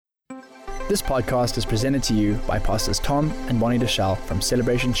This podcast is presented to you by Pastors Tom and Bonnie Deshelle from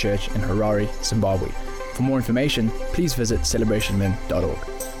Celebration Church in Harare, Zimbabwe. For more information, please visit celebrationmen.org.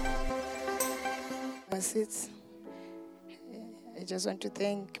 I just want to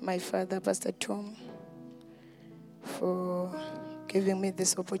thank my father, Pastor Tom, for giving me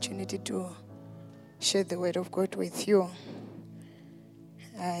this opportunity to share the word of God with you.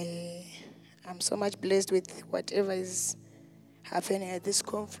 I am so much blessed with whatever is happening at this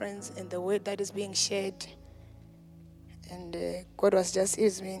conference and the word that is being shared. And God was just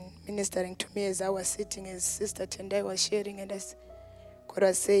ministering to me as I was sitting, as Sister Tendai was sharing, and as God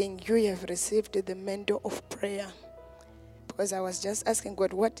was saying, you have received the mantle of prayer. Because I was just asking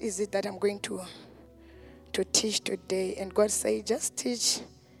God, what is it that I'm going to teach today? And God said, just teach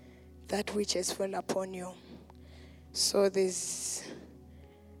that which has fallen upon you. So there's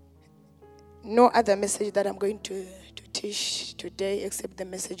no other message that I'm going to teach today except the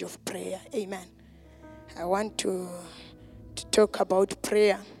message of prayer. Amen. I want to talk about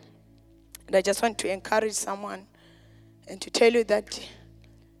prayer. And I just want to encourage someone and to tell you that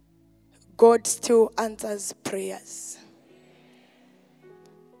God still answers prayers.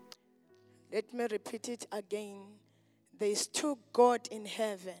 Let me repeat it again. There is still God in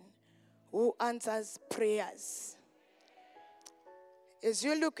heaven who answers prayers. As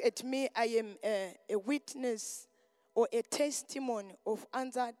you look at me, I am a witness or a testimony of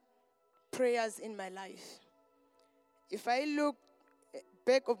answered prayers in my life. If I look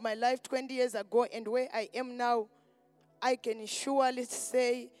back of my life 20 years ago and where I am now, I can surely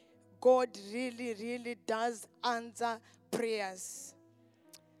say God really, really does answer prayers.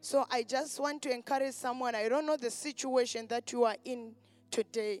 So I just want to encourage someone. I don't know the situation that you are in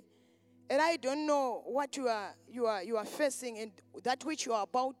today. And I don't know what you are facing and that which you are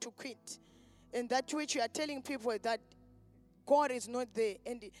about to quit. And that which you are telling people that God is not there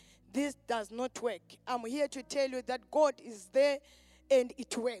and this does not work. I'm here to tell you that God is there and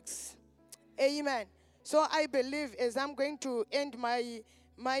it works. Amen. So I believe as I'm going to end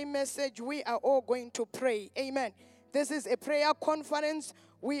my message, we are all going to pray. Amen. This is a prayer conference.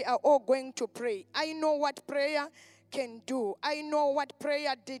 We are all going to pray. I know what prayer can do. I know what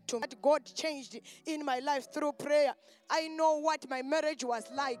prayer did to me. What God changed in my life through prayer. I know what my marriage was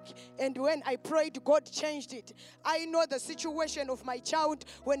like. And when I prayed, God changed it. I know the situation of my child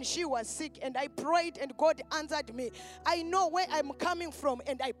when she was sick. And I prayed and God answered me. I know where I'm coming from.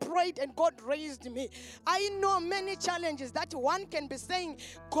 And I prayed and God raised me. I know many challenges that one can be saying,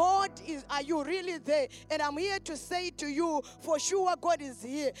 God, are you really there? And I'm here to say to you, for sure God is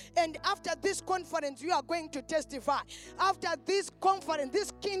here. And after this conference, you are going to testify. After this conference,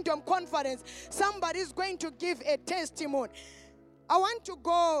 this kingdom conference, somebody is going to give a testimony. I want to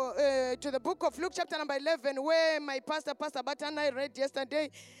go to the book of Luke chapter number 11 where my Pastor Bat and I read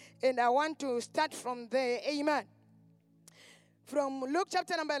yesterday, and I want to start from there. Amen. From Luke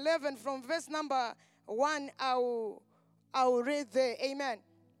chapter number 11, from verse number 1, I'll read there. Amen.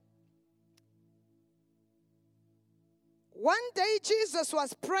 One day Jesus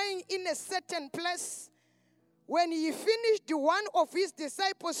was praying in a certain place. When he finished, one of his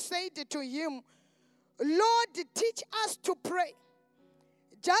disciples said to him, Lord, teach us to pray,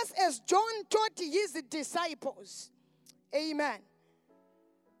 just as John taught his disciples. Amen.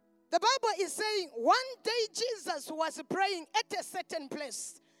 The Bible is saying one day Jesus was praying at a certain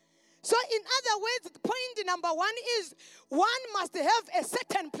place. So in other words, point number one is one must have a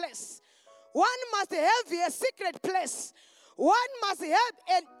certain place. One must have a secret place. One must have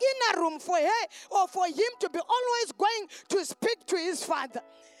an inner room for her or for him to be always going to speak to his Father.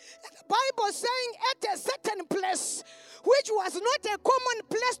 And the Bible is saying at a certain place, which was not a common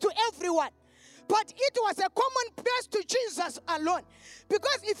place to everyone, but it was a common place to Jesus alone.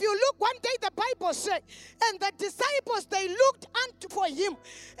 Because if you look, one day the Bible said, and the disciples, they looked unto for him,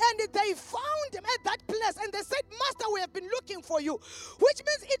 and they found him at that place, and they said, Master, we have been looking for you. Which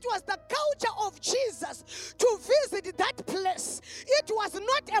means it was the culture of Jesus to visit that place. It was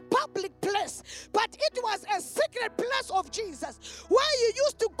not a public place, but it was a secret place of Jesus, where he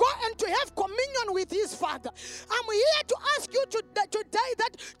used to go and to have communion with his Father. I'm here to ask you today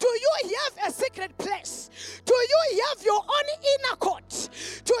that, do you have a secret place? Do you have your own inner court?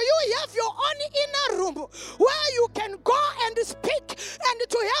 Do you have your own inner room where you can go and speak and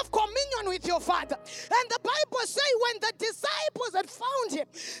to have communion with your Father? And the Bible says when the disciples had found him,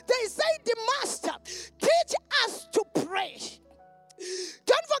 they said, Master, teach us to pray.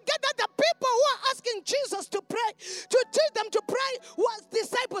 Don't forget that the people who are asking Jesus to pray, to teach them to pray, was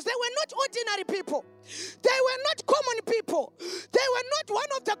disciples. They were not ordinary people. They were not common people. They were not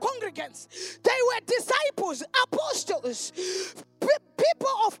one of the congregants. They were disciples, apostles,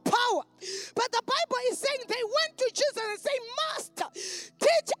 people of power.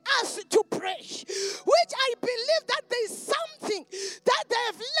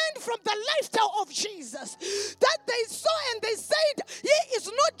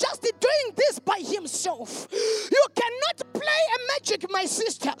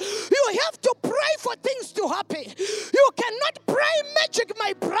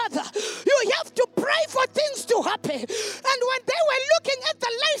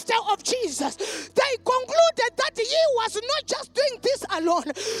 Jesus, they concluded that he was not just doing this alone.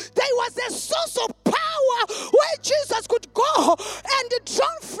 There was a source of power where Jesus could go and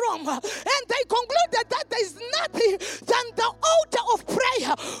draw from. And they concluded that there is nothing than the altar of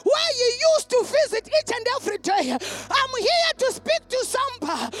prayer where he used to visit each and every day. I'm here to speak to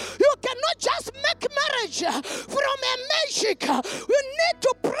somebody. You cannot just make marriage from a magic. You need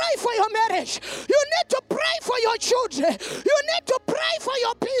to pray for your marriage. You need to pray for your children. You need to pray for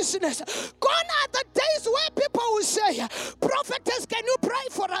your business. Gone are the days where people will say, prophetess, can you pray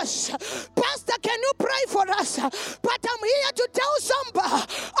for us? Pastor, can you pray for us? But I'm here to tell somebody,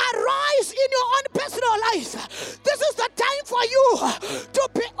 arise in your own personal life. This is the time for you to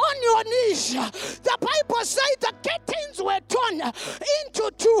be on your knees. The Bible says the curtains were torn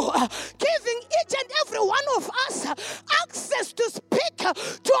into two, giving each and every one of us access to speak to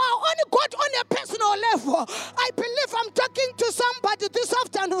our own God on a personal level. I believe I'm talking to somebody this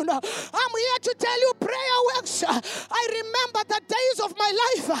afternoon. I'm here to tell you prayer works. I remember the days of my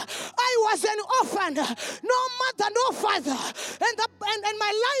life. I was an orphan, no mother, no father, and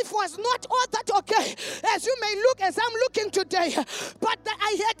my life was not all that okay, as you may look, as I'm looking today. But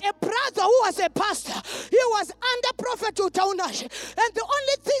I had a brother who was a pastor. He was under Prophet Utaunash, and the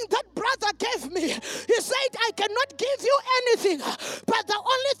only thing that brother gave me, he said, I cannot give you anything, but the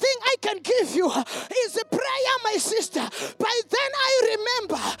only thing I can give you is a prayer, my sister. By then I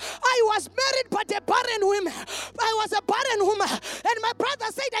remember I was married but a barren woman. I was a barren woman, and my brother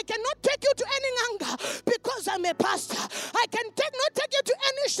said, I cannot take you to any anger because I'm a pastor. I not take you to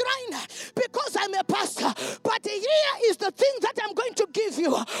any shrine because I'm a pastor. But here is the thing that I'm going to give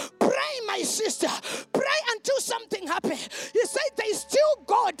you. Pray, my sister. Pray until something happens. He said there is still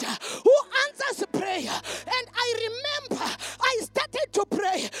God who answers prayer. And I remember I started to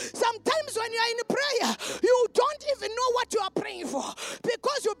pray. Sometimes when you're in prayer, you don't even know what you are praying for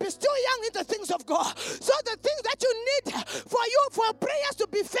because you'll be still young in the things of God. So the things that you need for prayers to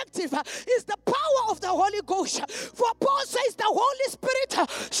be effective is the power of the Holy Ghost. For Paul says the Holy Spirit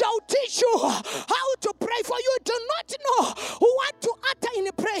shall teach you how to pray. For you do not know what to utter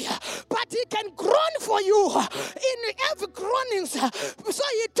in prayer, but he can groan for you in every groanings. So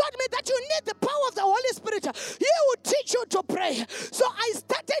he told me that you need the power of the Holy Spirit. He will teach you to pray. So I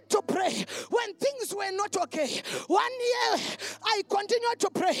started to pray when things were not okay. 1 year I continued to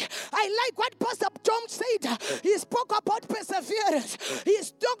pray. I like what Pastor Tom said. He spoke about perseverance. He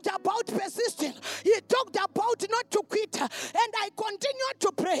talked about persisting. He talked about not to quit. And I continued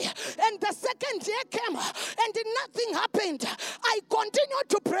to pray. And the second year came and nothing happened. I continued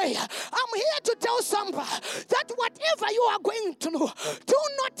to pray. I'm here to tell somebody that whatever you are going to do, do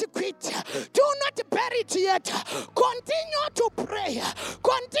not quit. Do not bury it yet. Continue to pray.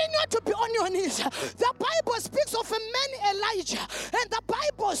 Continue to be on your knees. The Bible speaks of a man Elijah. And the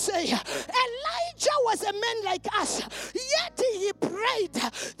Bible says Elijah was a man like us. Yet he prayed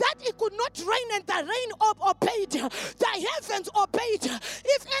that it could not rain and the rain obeyed. The heavens obeyed.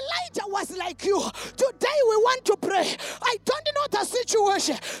 If Elijah was like you, today we want to pray. I don't know the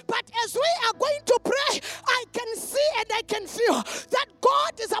situation, but as we are going to pray, I can see and I can feel that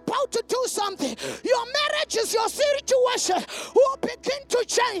God is about to do something. Your marriage is your situation will begin to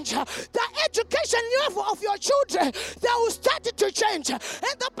change. The education level of your children, they will start to change. And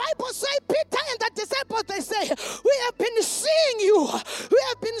the Bible says, Peter and the disciples, they say, we have been seeing you. We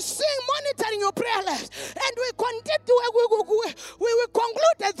have been seeing, monitoring your prayer life. And we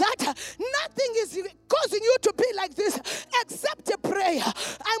concluded that nothing is causing you to be like this except a prayer.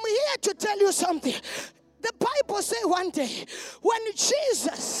 I'm here to tell you something. The Bible says one day when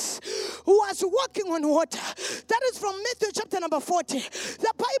Jesus was walking on water, that is from Matthew chapter number 40,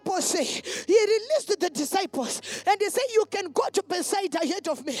 the Bible says he released the disciples and he said, you can go to Bethsaida ahead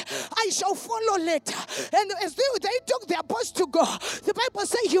of me. I shall follow later. And as they took their boats to go, the Bible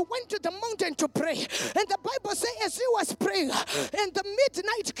says he went to the mountain to pray. And the Bible says as he was praying and the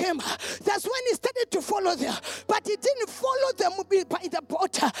midnight came, that's when he started to follow them. But he didn't follow them by the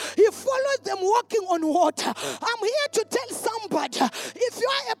boat. He followed them walking on water. I'm here to tell somebody, if you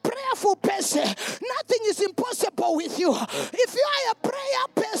are a prayerful person, nothing is impossible with you. If you are a prayer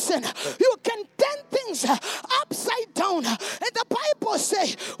person, you can turn things upside down. And the Bible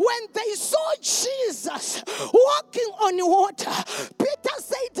says, when they saw Jesus walking on water, Peter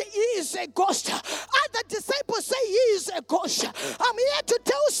said he is a ghost. Other disciples say he is a ghost. I'm here to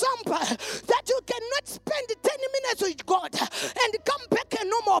tell somebody that you cannot spend 10 minutes with God and come back a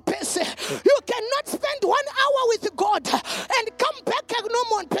normal person. You cannot spend 1 hour with God and come back a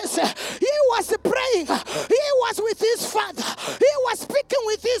normal person. He was praying. He was with his father. He was speaking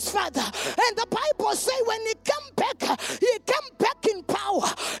with his father. And the Bible says when he came back in power.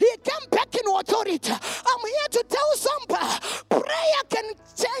 He came back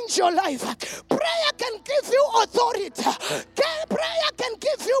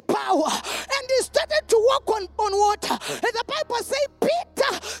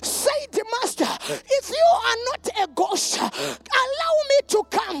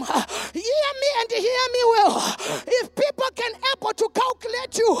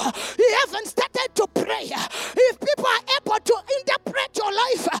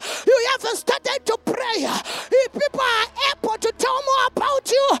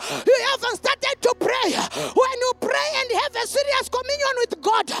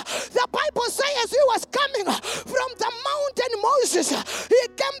he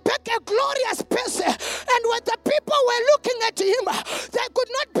came back a glorious person. And when the people were looking at him, they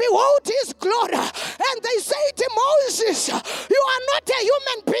could not behold his glory. And they say to Moses, you are not a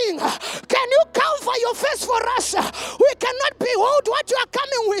human being. Can you cover your face for us? We cannot behold what you are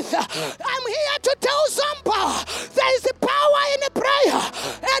coming with. I'm here to tell somebody there is power in a prayer.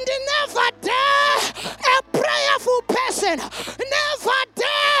 And never dare a prayerful person, never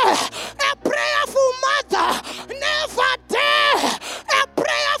dare a prayerful mother, never dare a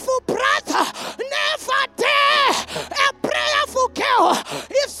prayerful brother, never dare a prayerful girl.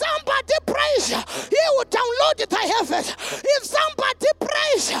 If somebody prays, he will download the heavens. If somebody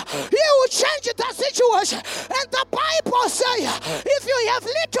prays, he will change the situation. And the Bible says, if you have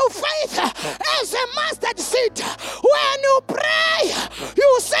little faith as a mustard seed, when you pray,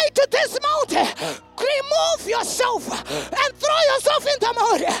 you say to this mountain, remove yourself and throw yourself in the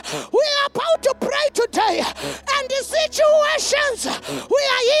mud. We are about to pray today, and the situations we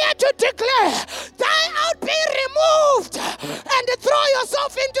are here to declare, thou out be removed and throw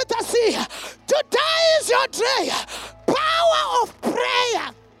yourself into the sea. Today is your day. Power of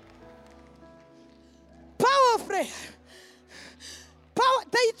prayer. Power of prayer. Power.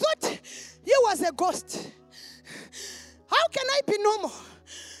 They thought he was a ghost. How can I be normal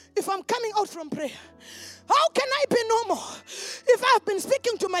if I'm coming out from prayer? How can I be normal if I've been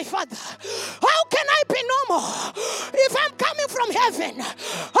speaking to my Father? How can I be normal if I'm coming from heaven?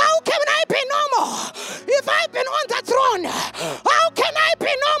 How can I be normal if I've been on the throne? How can I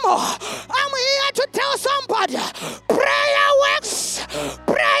be normal? I'm here to tell somebody, prayer works,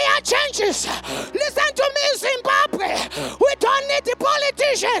 prayer changes. Listen to me, Zimbabwe. We don't need the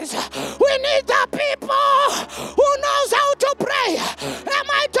politicians. We need the people who knows how to pray. Am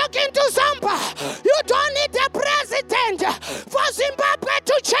I talking to somebody? You don't need the president for Zimbabwe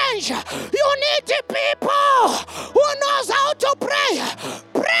to change. You need the people who knows how to pray.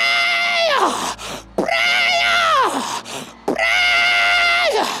 Prayer! Prayer!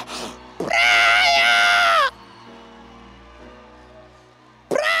 Prayer! Prayer!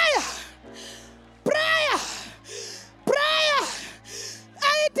 Prayer! Prayer! Prayer!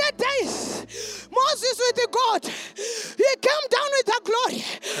 80 days. Moses with the God. He came down with the glory.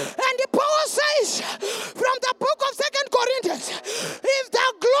 And the Paul says from the book of 2 Corinthians, if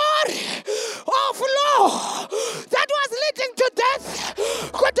the glory of law that was leading to death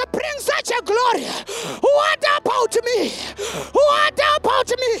could bring such a glory, what about me? What about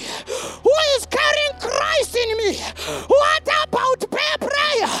me? Who is carrying Christ in me? What about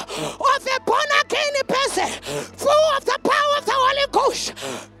prayer of a born-again person, full of the power of the Holy Ghost,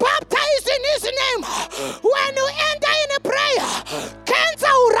 baptized in his name? When you enter in a prayer,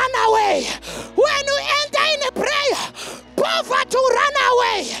 cancer will run away. When you enter in a prayer, poverty will run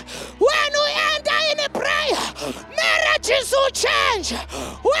away. When you enter in a prayer, marriages will change.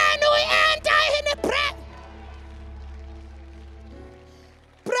 When you enter in a prayer,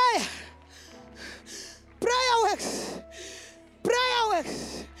 prayer works. Prayer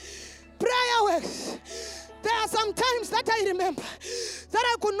works. Prayer works. There are some times that I remember that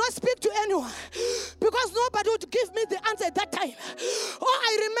I could not speak to anyone because nobody would give me the answer at that time. Or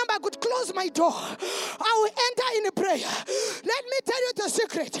I remember I could close my door. I will enter in a prayer. Let me tell you the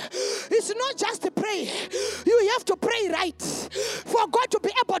secret. It's not just to pray. You have to pray right for God to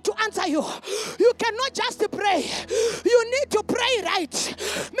be able to answer you. You cannot just pray. You need to pray right.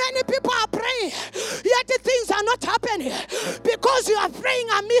 Many people are praying, yet the things are not happening because you are praying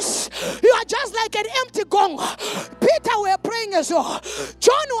amiss. You are just like an empty gong. Peter were praying as well.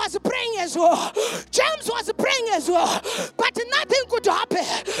 John was praying as well. James was praying as well. But nothing could happen.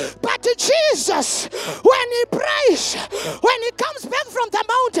 But Jesus, when he prays, when he comes back from the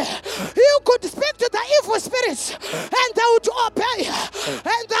mountain, he could speak to the evil spirits and they would obey.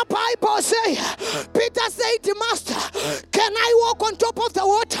 And the Bible says, Peter said, Master, can I walk on top of the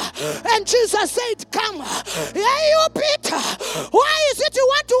water? And Jesus said, come. Hey, you Peter, why is it you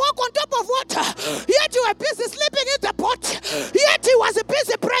want to walk on top of water? Yet you are busy sleeping in the boat. Yet he was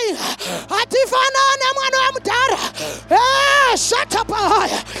busy praying. Shut up.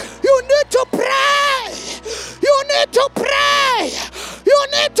 You need to pray. You need to pray. You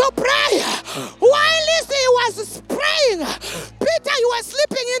need to pray. While he was praying, Peter, you were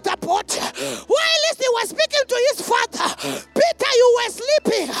sleeping in the boat. While he was speaking to his father, Peter, you were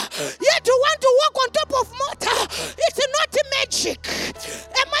sleeping. Yet you want to walk on top of water. It's not magic.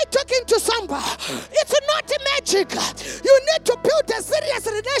 Am I talking to somebody? It's not magic. You need to build a serious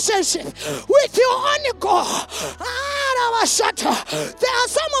relationship with your only God. There are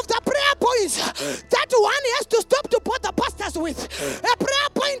some of the prayer points that one has to stop to put the pastors with. A prayer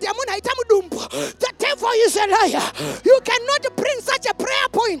point, the devil devil is a liar. You cannot bring such a prayer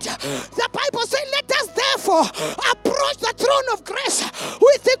point. The Bible says, let us therefore approach the throne of grace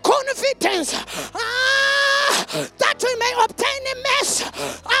with the confidence that we may obtain a mercy.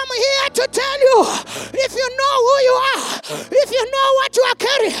 I'm here to tell you, if you know who you are, if you know what you are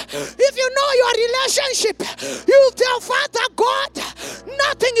carrying, if you know your relationship with your Father God,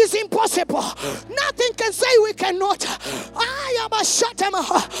 nothing is impossible. Nothing can say we cannot. I am a shatama.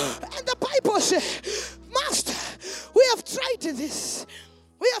 And the Bible says, Master, we have tried this.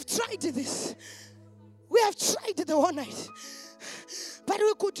 We have tried this. We have tried the one night. But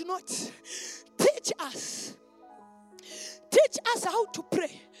we could not. Teach us. Teach us how to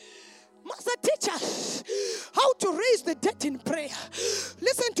pray. Master, teach us how to raise the dead in prayer.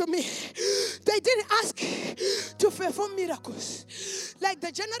 Listen to me. They didn't ask to perform miracles like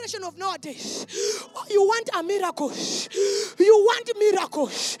the generation of nowadays. Oh, you want a miracles. You want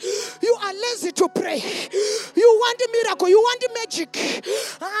miracles. You are lazy to pray. You want a miracle. You want magic.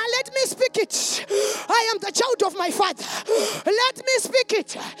 Let me speak it. I am the child of my Father. Let me speak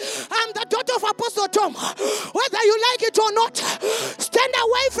it. I'm the daughter of Apostle Tom. Whether you like it or not, stand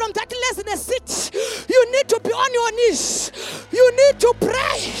away from that laziness. Sit. You need to be on your knees. You need to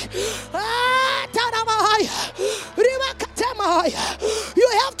pray. You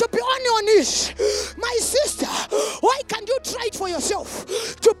have to be on your knees. My sister, why can't you try it for yourself?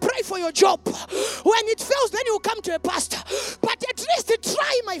 To pray for your job. When it fails, then you come to a pastor. But at least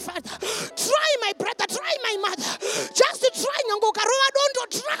try, my father. Try, my brother. Try, my mother. Just try.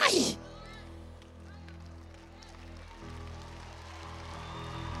 Don't try.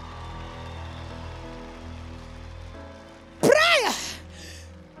 Prayer.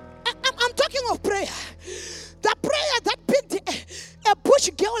 I'm talking of prayer. The prayer that picked a bush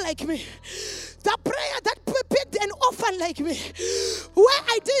girl like me. The prayer that picked an orphan like me. Where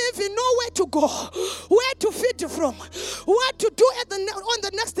I didn't even know where to go. Where to feed from. What to do on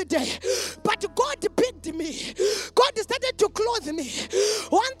the next day. But God picked me. God started to clothe me.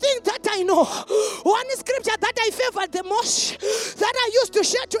 One thing that I know. One scripture that I favored the most. That I used to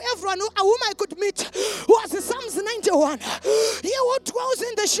share to everyone whom I could meet. Was Psalms 91. He who dwells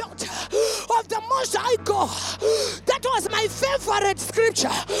in the shelter of the Most High God. That was my favorite scripture.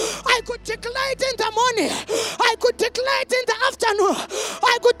 I could declare it in the morning. I could declare it in the afternoon.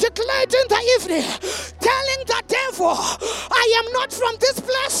 I could declare it in the evening. Telling the devil, I am not from this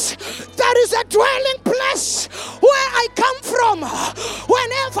place. There is a dwelling place where I come from.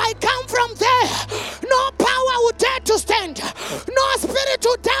 Whenever I come from there, no power will dare to stand. No spirit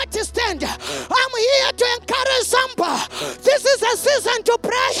will dare to stand. I'm here to encourage somebody. This is a season to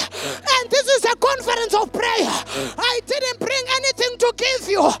pray. And this is a conference of prayer. I didn't bring anything to give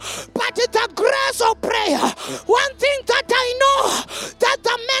you, but the grace of prayer. One thing that I know, that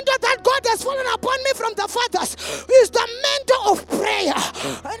the mantle that God has fallen upon me from the fathers is the mantle of prayer.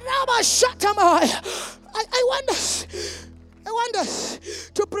 I want us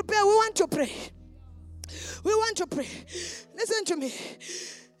to prepare. We want to pray. We want to pray. Listen to me.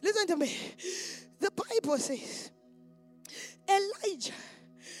 Listen to me. The Bible says, Elijah,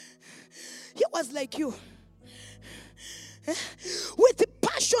 he was like you. With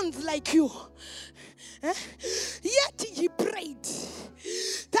passions like you. Yet he prayed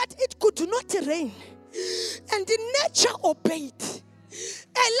that it could not rain. And the nature obeyed.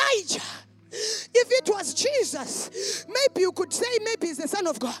 Elijah. If it was Jesus, maybe you could say maybe he's the Son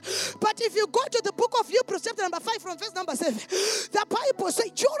of God. But if you go to the book of Hebrews chapter number 5 from verse number 7, the Bible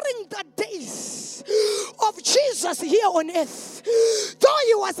says during the days of Jesus here on earth, though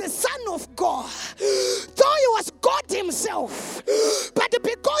he was a Son of God, though he was God himself, but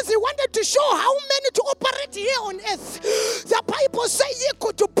because he wanted to show how many to operate here on earth, the Bible says he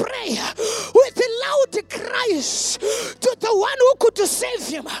could pray with loud cries to the one who could save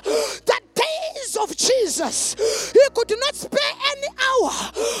him. That days of Jesus, he could not spare any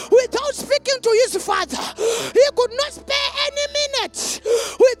hour without speaking to his Father. He could not spare any minute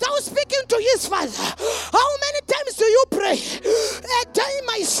without speaking to his Father. How many times do you pray a day,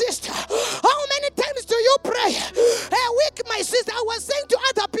 my sister? How many times do you pray a week, my sister? I was saying to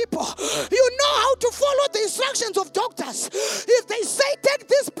other people, you know how to follow the instructions of doctors. If they say take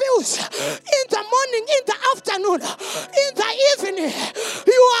these pills in the morning, in the afternoon, in the evening,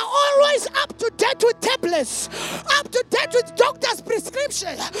 you are always up to date with tablets, up to date with doctor's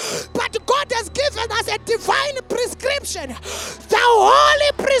prescription. But God has given us a divine prescription, the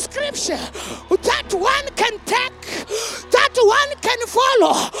holy prescription that one can take, that one can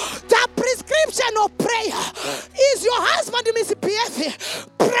follow. The prescription of prayer. Is your husband misbehaving?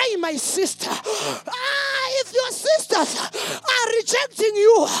 Pray, my sister. If your sisters are rejecting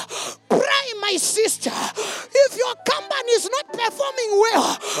you, pray, my sister.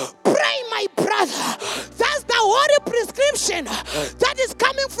 well. Pray, my brother. That's the holy prescription that is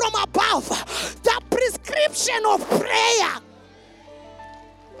coming from above. The prescription of prayer.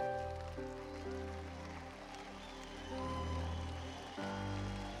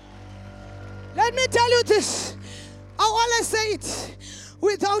 Let me tell you this. I always say it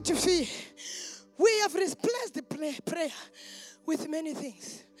without fear. We have replaced the prayer with many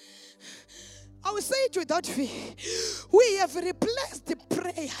things. I will say it without fear. We have replaced the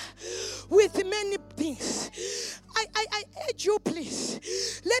prayer with many things. I urge you,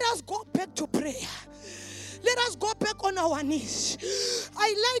 please, let us go back to prayer. Let us go back on our knees.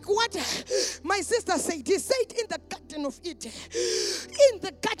 I like what my sister said. He said in the Garden of Eden. In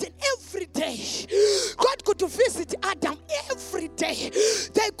the garden every day. God could visit Adam every day.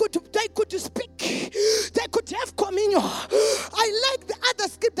 They could speak. They could have communion. I like the other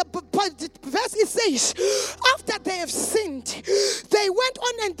scripture. The verse it says, after they have sinned, they went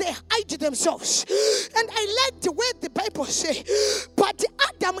on and they hid themselves. And I like the way the Bible says, but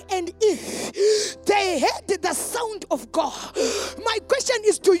Adam and Eve, they heard the sound of God. My question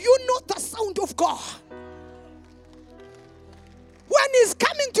is, do you know the sound of God? When he's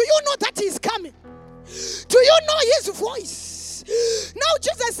coming, do you know that he's coming? Do you know his voice? Now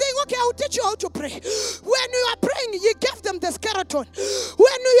Jesus is saying, okay, I'll teach you how to pray. When you are praying, you give them the skeleton.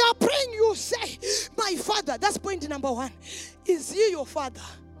 When you are praying, you say, my Father. That's point number one. Is he your Father?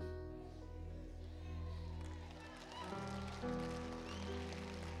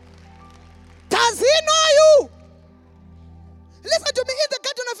 Does he know you? Listen to me. In the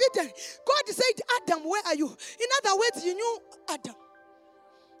Garden of Eden, God said, Adam, where are you? In other words, you knew Adam.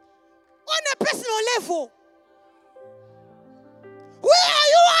 On a personal level. Where are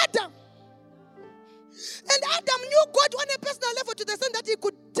you, Adam? And Adam knew God on a personal level to the extent that he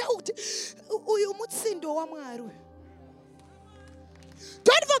could doubt.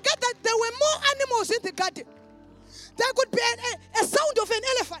 Don't forget that there were more animals in the garden. There could be a sound of an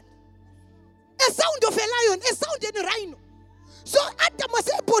elephant, a sound of a lion, a sound of a rhino. So Adam was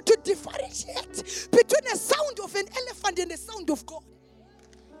able to differentiate between a sound of an elephant and a sound of God.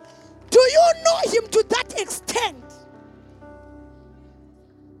 Do you know him to that extent?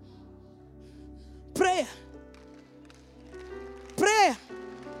 Prayer. Prayer.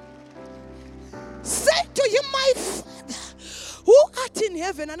 Say to him, my Father, who art in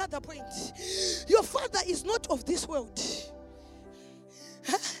heaven. Another point. Your Father is not of this world.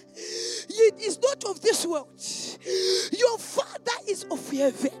 He is not of this world. Your Father is of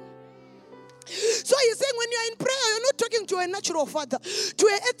heaven. So he's saying when you're in prayer, you're not talking to a natural father, to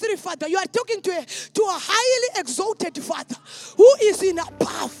an earthly father. You are talking to a highly exalted Father who is in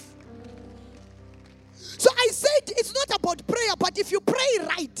above. So I said it's not about prayer, but if you pray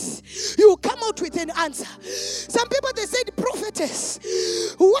right, you come out with an answer. Some people, they said, prophetess,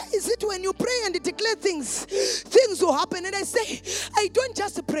 why is it when you pray and declare things will happen? And I say, I don't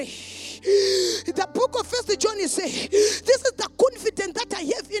just pray. The book of 1 John is saying, this is the confidence that I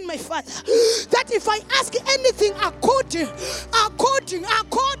have in my Father, that if I ask anything according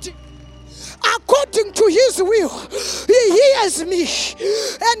to his will, he hears me.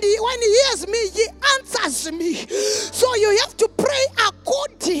 And when he hears me, he answers me. So you have to pray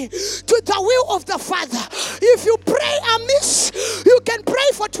according to the will of the Father. If you pray amiss, you can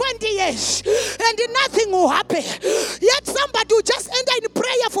pray for 20 years and nothing will happen. Yet somebody will just enter in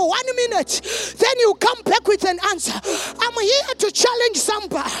prayer for 1 minute, then you come back with an answer. I'm here to challenge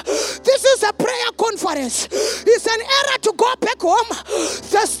somebody. This is a prayer conference. It's an error to go back home.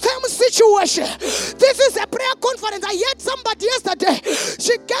 The same situation. This is a prayer conference. I heard somebody yesterday.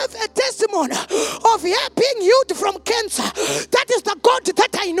 She gave a testimony of her being healed from cancer. That is the God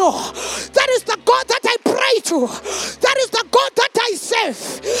that I know. That is the God that I pray to. That is the God that I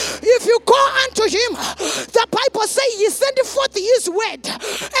serve. If you go unto him, the Bible says he sent forth his word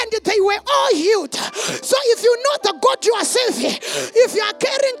and they were all healed. So if you know the God you are serving, if you are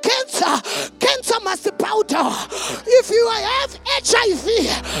carrying cancer, cancer must bow down. If you have HIV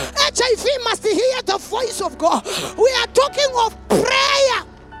must hear the voice of God. We are talking of prayer.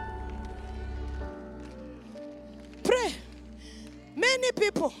 Pray. Many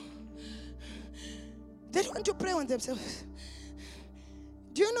people, they don't want to pray on themselves.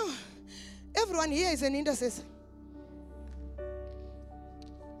 Do you know, everyone here is an intercessor.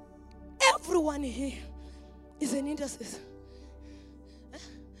 Everyone here is an intercessor.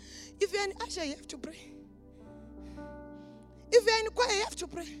 If you're an usher, you have to pray. If you're in choir, you have to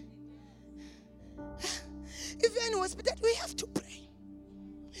pray. If you're in hospital, we have to pray.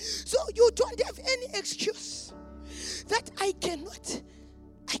 So you don't have any excuse that I cannot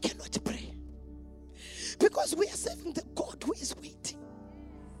pray. Because we are serving the God who is waiting.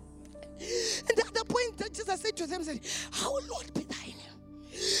 to them and said, Hallowed be thy name.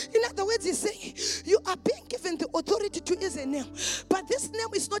 In other words, he's saying, you are being given the authority to use a name. But this name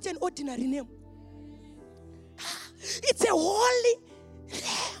is not an ordinary name. It's a holy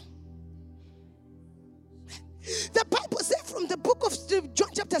name. The Bible said from the book of John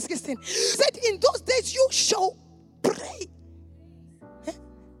chapter 16, said, in those days you shall pray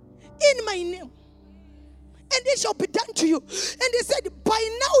in my name, and it shall be done to you. And he said,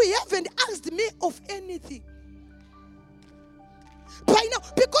 by now you haven't asked me of anything. By now,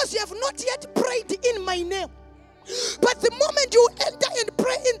 because you have not yet prayed in my name. But the moment you enter and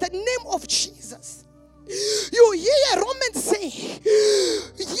pray in the name of Jesus, you hear Romans say,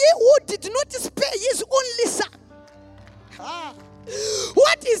 ye who did not spare his only son.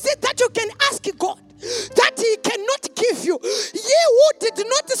 What is it that you can ask God that he cannot give you? Ye who did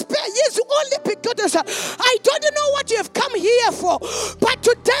not spare his only begotten son. I don't know what you have come here for, but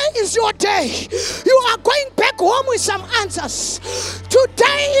today is your day. You are going back home with some answers.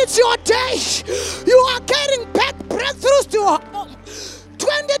 Today is your day. You are getting back breakthroughs to your home.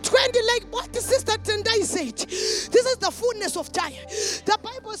 2020, like what Sister Tendai said, this is the fullness of time. The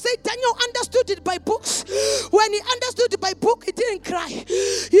Bible said Daniel understood it by books. When he understood it by book, he didn't cry.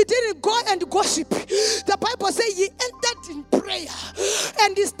 He didn't go and gossip. The Bible said he entered in prayer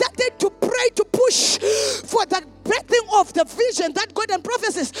and he started to pray to push for the breathing of the vision that God and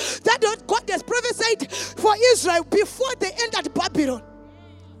prophecies that God has prophesied for Israel before they entered Babylon.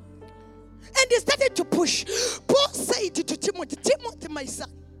 And he started to push. Paul said to Timothy, Timothy, my son,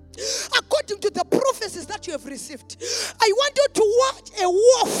 according to the prophecies that you have received, I want you to watch a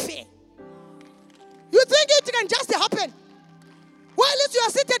warfare. You think it can just happen? While you are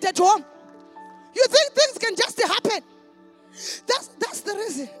seated at home, you think things can just happen? That's the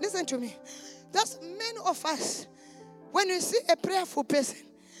reason. Listen to me. That's many of us. When you see a prayerful person,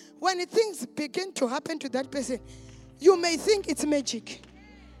 when things begin to happen to that person, you may think it's magic.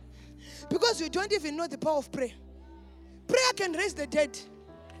 Because you don't even know the power of prayer. Prayer can raise the dead.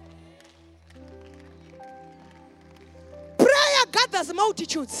 Prayer gathers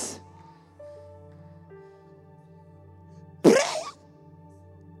multitudes. Prayer.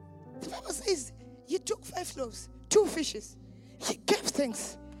 The Bible says he took 5 loaves, 2 fishes. He gave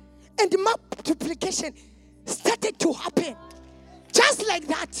thanks. And multiplication started to happen. Just like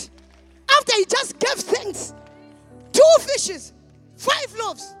that. After he just gave thanks. 2 fishes, 5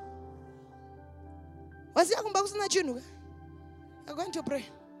 loaves. I'm going to pray.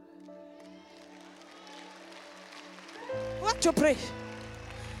 I want to pray.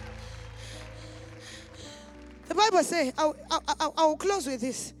 The Bible says, I'll close with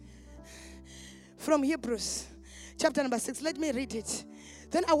this. From Hebrews, chapter number 6. Let me read it.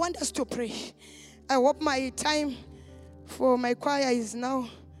 Then I want us to pray. I hope my time for my choir is now.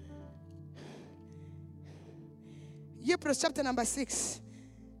 Hebrews, chapter number 6.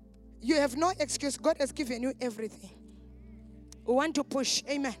 You have no excuse. God has given you everything. We want to push.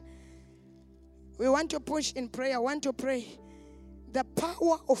 Amen. We want to push in prayer. I want to pray. The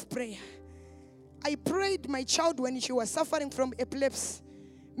power of prayer. I prayed my child when she was suffering from epilepsy.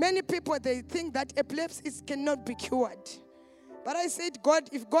 Many people, they think that epilepsy cannot be cured. But I said, God,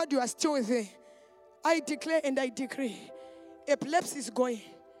 if God, you are still there, I declare and I decree, epilepsy is going.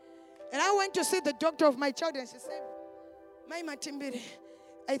 And I went to see the doctor of my child and she said, my Matimbiri,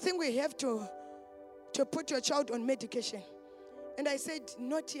 I think we have to put your child on medication. And I said,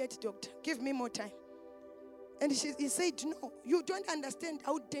 not yet, doctor. Give me more time. And he said, no, you don't understand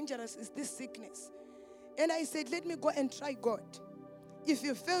how dangerous is this sickness. And I said, let me go and try God. If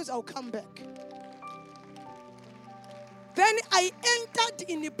it fails, I'll come back. Then I entered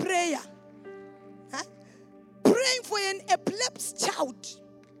in a prayer. Praying for an epilepsy child.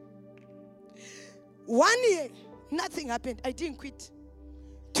 1 year, nothing happened. I didn't quit.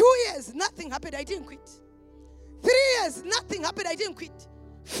 2 years, nothing happened. I didn't quit. 3 years, nothing happened. I didn't quit.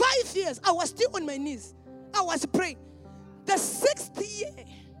 5 years, I was still on my knees. I was praying. The 6th year,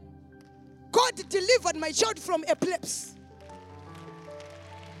 God delivered my child from epilepsy.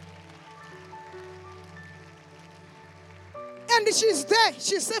 And she's there.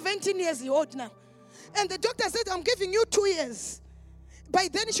 She's 17 years old now. And the doctor said, I'm giving you 2 years. By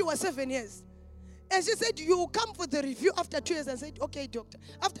then, she was 7 years. And she said, you will come for the review after 2 years. I said, okay, doctor.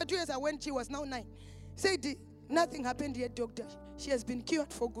 After 2 years, I went. She was now 9. Said, nothing happened yet, doctor. She has been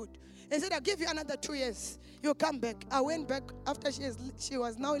cured for good. And said, I'll give you another 2 years. You'll come back. I went back after she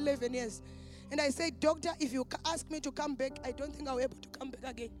was now 11 years. And I said, doctor, if you ask me to come back, I don't think I'll be able to come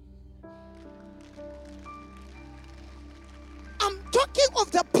back again. I'm talking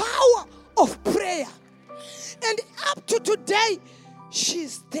of the power of prayer. And up to today,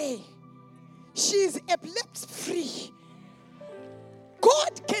 she's there. She is epilepsy-free.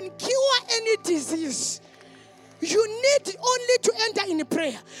 God can cure any disease. You need only to enter in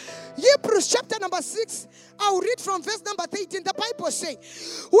prayer. Hebrews chapter number 6, I'll read from verse number 13. The Bible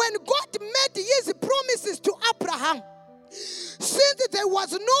says, when God made his promises to Abraham, since there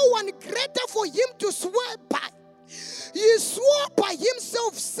was no one greater for him to swear by, he swore by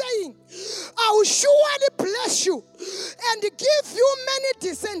himself, saying, I will surely bless you and give you many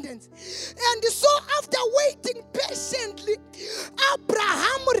descendants. And so after waiting patiently,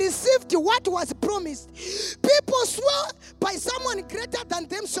 Abraham received what was promised. People swore by someone greater than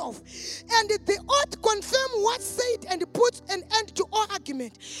themselves, and the oath confirmed what said and put an end to all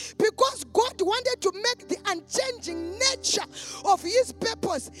argument. Because God wanted to make the unchanging nature of his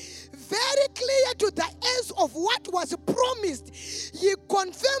purpose very clear to the ends of what was promised, he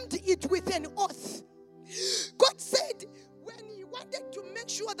confirmed it with an oath. God said, when he wanted to make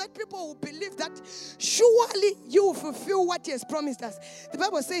sure that people will believe that surely you will fulfill what he has promised us, the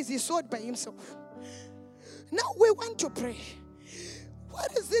Bible says he swore by himself. Now we want to pray.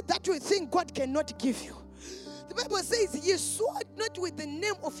 What is it that you think God cannot give you? The Bible says he swore not with the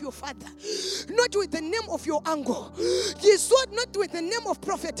name of your father, not with the name of your uncle. He swore not with the name of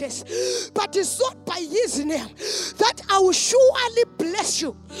prophetess, but he swore by his name that I will surely bless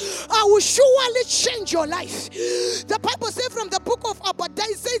you. I will surely change your life. The Bible says from the book of Obadiah,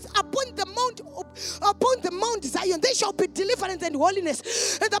 it says, upon the Mount Zion, they shall be deliverance and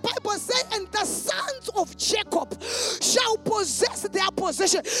holiness. And the Bible says, and the sons of Jacob shall possess their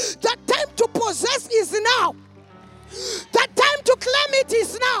possession. The time to possess is now. The time to claim it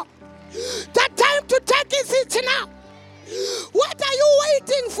is now. The time to take it is now. What are you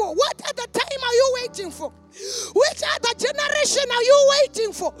waiting for? What other time are you waiting for? Which other generation are you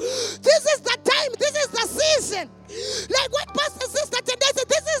waiting for? This is the time. This is the season. Like what Pastor Sister today said,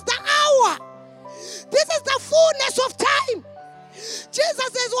 this is the hour. This is the fullness of time.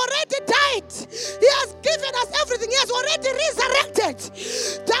 Jesus has already died. He has given us everything. He has already resurrected.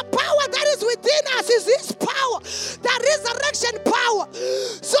 The power that is within us is his power, the resurrection power.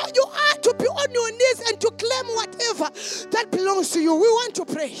 So you are to be on your knees and to claim whatever that belongs to you. We want to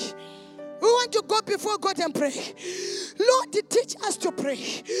pray. We want to go before God and pray. Lord, teach us to pray.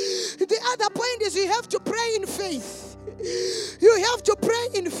 The other point is you have to pray in faith. You have to pray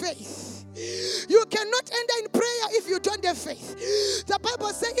in faith. You cannot enter in prayer if you don't have faith. The Bible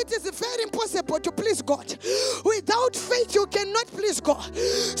says it is very impossible to please God. Without faith, you cannot please God.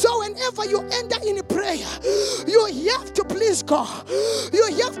 So whenever you enter in prayer, you have to please God. You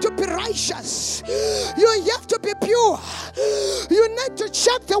have to be righteous. You have to be pure. You need to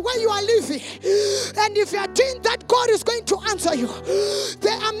check the way you are living. And if you are doing that, God is going to answer you.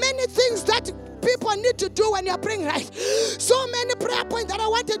 There are many things that people need to do when you are praying right. So many prayer points that I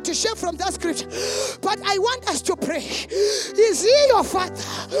wanted to share from that scripture. But I want us to pray. Is he your father?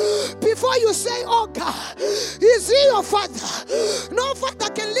 Before you say, oh God, is he your father? No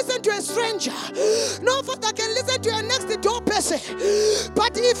father can listen to a stranger. No father can listen to a next door person.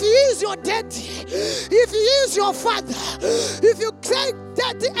 But if he is your daddy, if he is your father, if you say,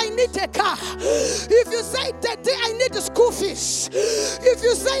 Daddy, I need a car. If you say, Daddy, I need school fees. If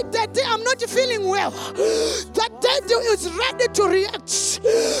you say, Daddy, I'm not feeling well, that Daddy is ready to react.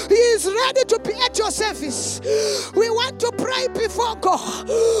 He is ready to be at your service. We want to pray before God.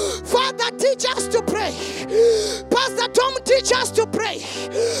 Father, teach us to pray. Pastor Tom, teach us to pray.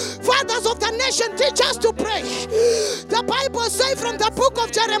 Fathers of the nation, teach us to pray. The Bible says from the book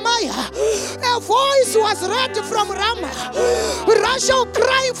of Jeremiah, a voice was heard from Ramah, Rachel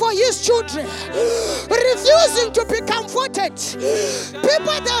crying for his children, refusing to be comforted.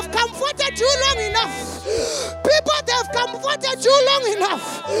 People, they have comforted you long enough. People, they have comforted you long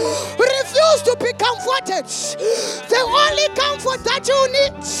enough. Refuse to be comforted. The only comfort that you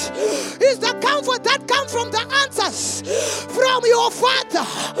need is the comfort that comes from the answers from your Father.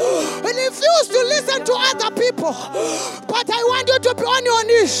 Refuse to listen to other people. But I want you to be on your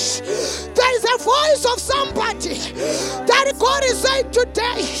knees. There is a voice of somebody that God is saying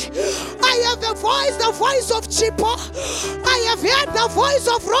today, I have a voice, the voice of Chipo. I have heard the voice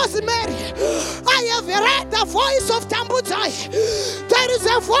of Rosemary. I have heard the voice of Tambutai. There is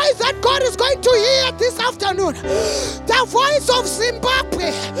a voice that God is going to hear this afternoon. The voice of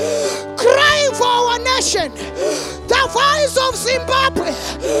Zimbabwe crying for our nation. The voice of Zimbabwe.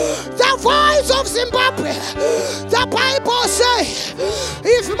 The voice of Zimbabwe. The Bible says,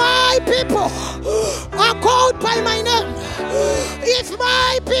 if my people are called by my name, if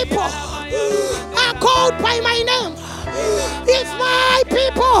my people are called by my name, If my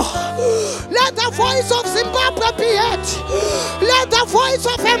people, let the voice of Zimbabwe be heard. Let the voice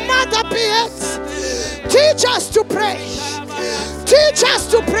of a mother be heard. Teach us to pray. Teach us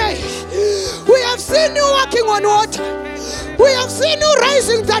to pray. We have seen you walking on water. We have seen you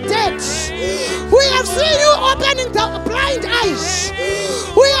raising the dead. We have seen you opening the blind eyes.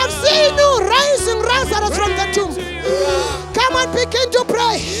 We have seen you raising Lazarus from the tomb. Come on, begin to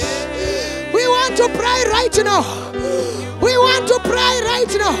pray. We want to pray right now. We want to pray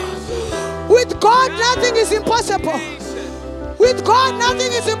right now. With God, nothing is impossible. With God,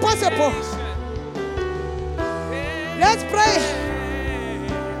 nothing is impossible. Let's pray.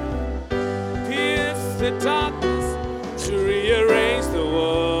 Pierce the darkness to rearrange the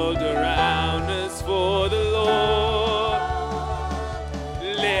world around us for the Lord.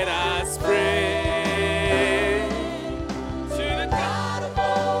 Let us pray to the God of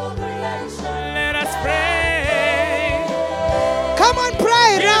all creation. Let us pray. Come on,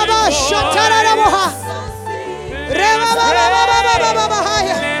 pray. Rabba Shatara Raboha. Reba Baba Baba Baba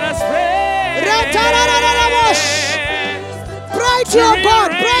Haya. Let us pray. Ratara Rabosh. Pray to your God.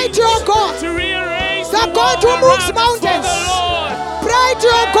 Pray to your God. To rearrange The God who moves mountains. Pray to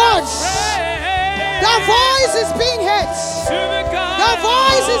your God. The voice is being heard. The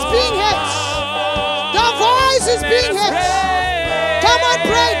voice is being heard. The voice is being heard. Come on,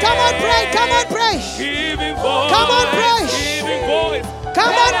 pray. Come on, pray. Come on, pray. Come on, pray.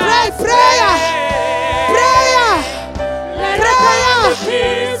 Come on, pray. Prayer. Prayer. Prayer.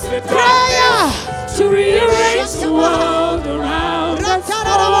 Prayer. To rearrange the world around us for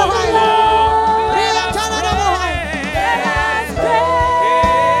the Lord.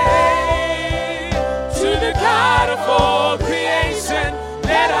 To the God of all creation,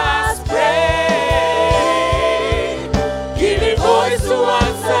 let us pray. Giving voice to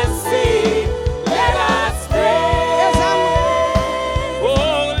us unseen, let us pray.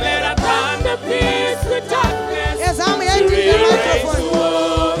 Oh, let our thunder pierce the darkness. Yes, I'm To ending the rearrange the microphone.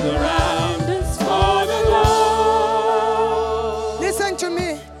 world around us for the Lord. Listen to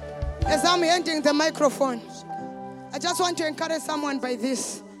me as I'm handing the microphone. I just want to encourage someone by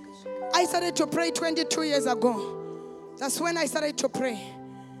this. I started to pray 22 years ago. That's when I started to pray.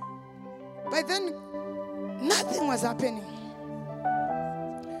 But then, nothing was happening.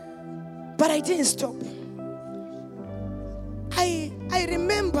 But I didn't stop. I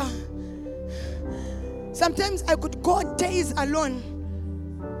remember sometimes I could go days alone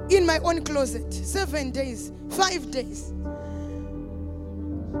in my own closet. 7 days, 5 days.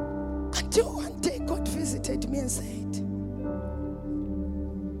 Until one day God visited me and said,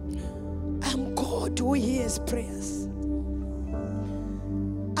 I'm God who hears prayers.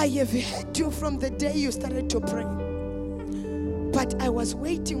 I have heard you from the day you started to pray. But I was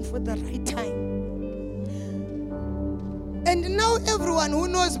waiting for the right time. And now everyone who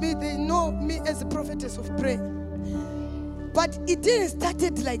knows me, they know me as a prophetess of prayer. But it didn't start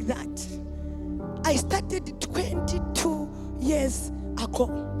like that. I started 22 years ago.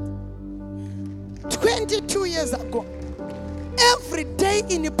 22 years ago. Every day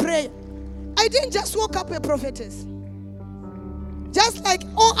in prayer. I didn't just woke up a prophetess. Just like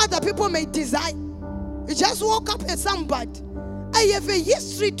all other people may desire. You just woke up as somebody. I have a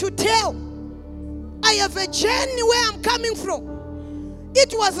history to tell. I have a journey where I'm coming from.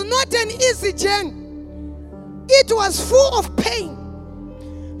 It was not an easy journey. It was full of pain,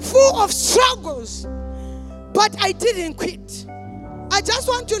 full of struggles. But I didn't quit. I just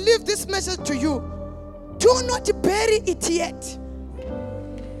want to leave this message to you. Do not bury it yet.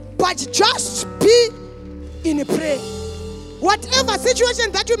 But just be in prayer. Whatever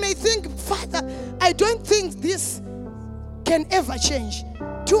situation that you may think, Father, I don't think this can ever change.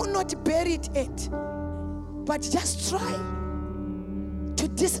 Do not bury it yet. But just try to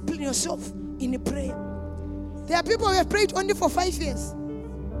discipline yourself in prayer. There are people who have prayed only for 5 years.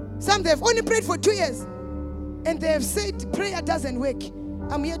 Some they have only prayed for 2 years. And they have said prayer doesn't work.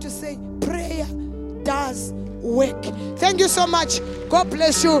 I'm here to say prayer does work. Thank you so much. God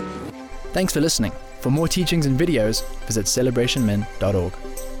bless you. Thanks for listening. For more teachings and videos, visit celebrationmen.org.